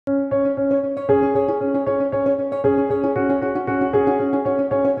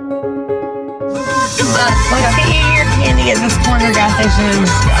Let's get you your candy at this corner gas station.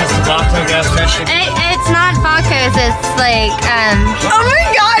 That's the Vodka gas station. It's not vodkas, it's like, oh my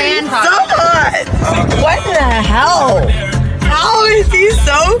god, he's so hot! What the hell? How is he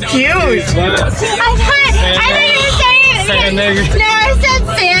so cute? I thought you were saying, no, I said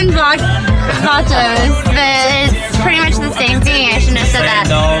sand vodkas, but it's pretty much the same thing. I shouldn't have said that.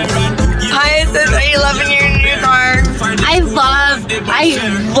 Hi, sis, are you loving your new car? I love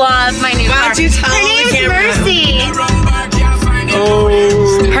my new car. Why don't you tell Her name the is camera? Mercy. Oh.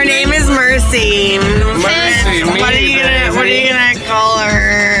 Her name is Mercy. Mercy. What are you gonna call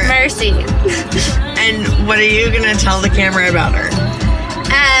her? Mercy. And what are you gonna tell the camera about her?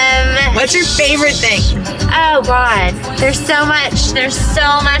 What's your favorite thing? Oh God, there's so much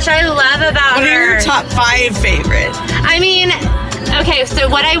I love about her. What are your top 5 favorites? I mean, okay, so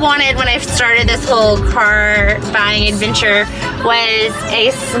what I wanted when I started this whole car buying adventure was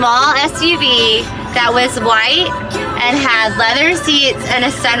a small SUV that was white and had leather seats and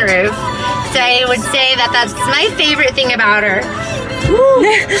a sunroof. So I would say that that's my favorite thing about her.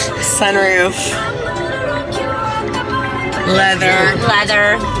 Sunroof.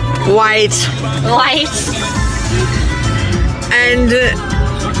 Leather. White. And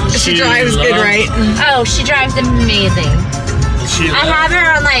she drives good, right? Oh, she drives amazing. I have her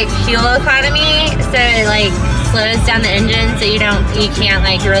on like fuel economy, so it like slows down the engine, so you can't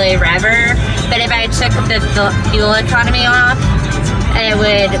like really rev her. But if I took the fuel economy off, it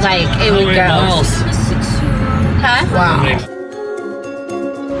would go. Huh? Wow.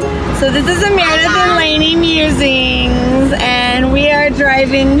 So this is a Meredith and Lainey Musings, and we are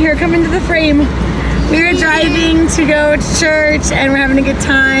driving. Here, come into the frame. We are driving to go to church, and we're having a good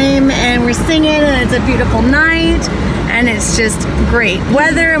time, and we're singing, and it's a beautiful night, and it's just great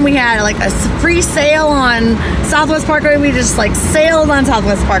weather. And we had like a free sail on Southwest Parkway. We just like sailed on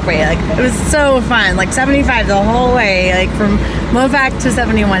Southwest Parkway. Like it was so fun. Like 75 the whole way, like from Movac to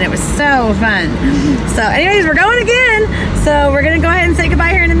 71. It was so fun. So anyways, we're going again. So we're gonna go ahead and say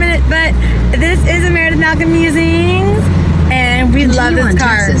goodbye here in a minute. But this is a Meredith Malcolm Musings, and we love this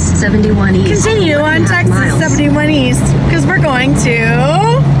car. Texas 71 East. Continue on Texas 71 East, because we're going to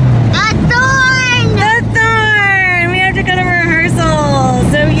the Thorn. We have to go to rehearsal.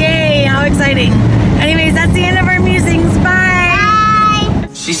 So yay, how exciting. Anyways, that's the end of our musings. Bye.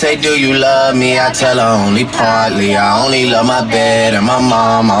 She say, do you love me? I tell her only partly. I only love my bed and my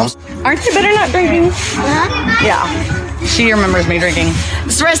mom. Aren't you better not drinking? Yeah. She remembers me drinking.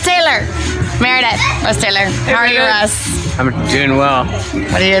 It's Russ Taylor. Meredith. Russ Taylor. How are you, Russ? I'm doing well.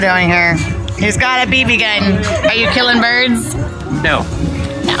 What are you doing here? He's got a BB gun. Are you killing birds? No.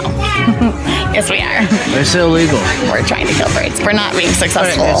 No. Yes, we are. It's illegal. We're trying to kill birds. We're not being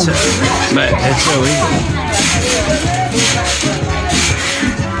successful. But it's illegal.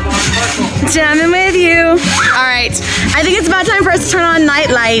 Jamming with you. All right. I think it's about time for us to turn on night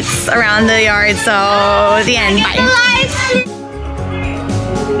lights around the yard. So, the end. Bye.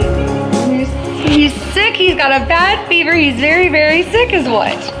 He's sick. He's got a bad fever. He's very, very sick is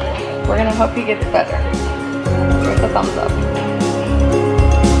what? We're going to hope he gets better. Where's the thumbs up?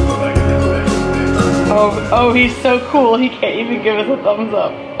 Oh, he's so cool. He can't even give us a thumbs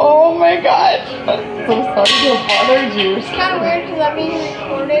up. Oh my gosh. I'm so sorry to have bothered you. It's kind of weird because that means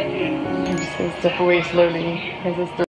recorded. He just step away slowly.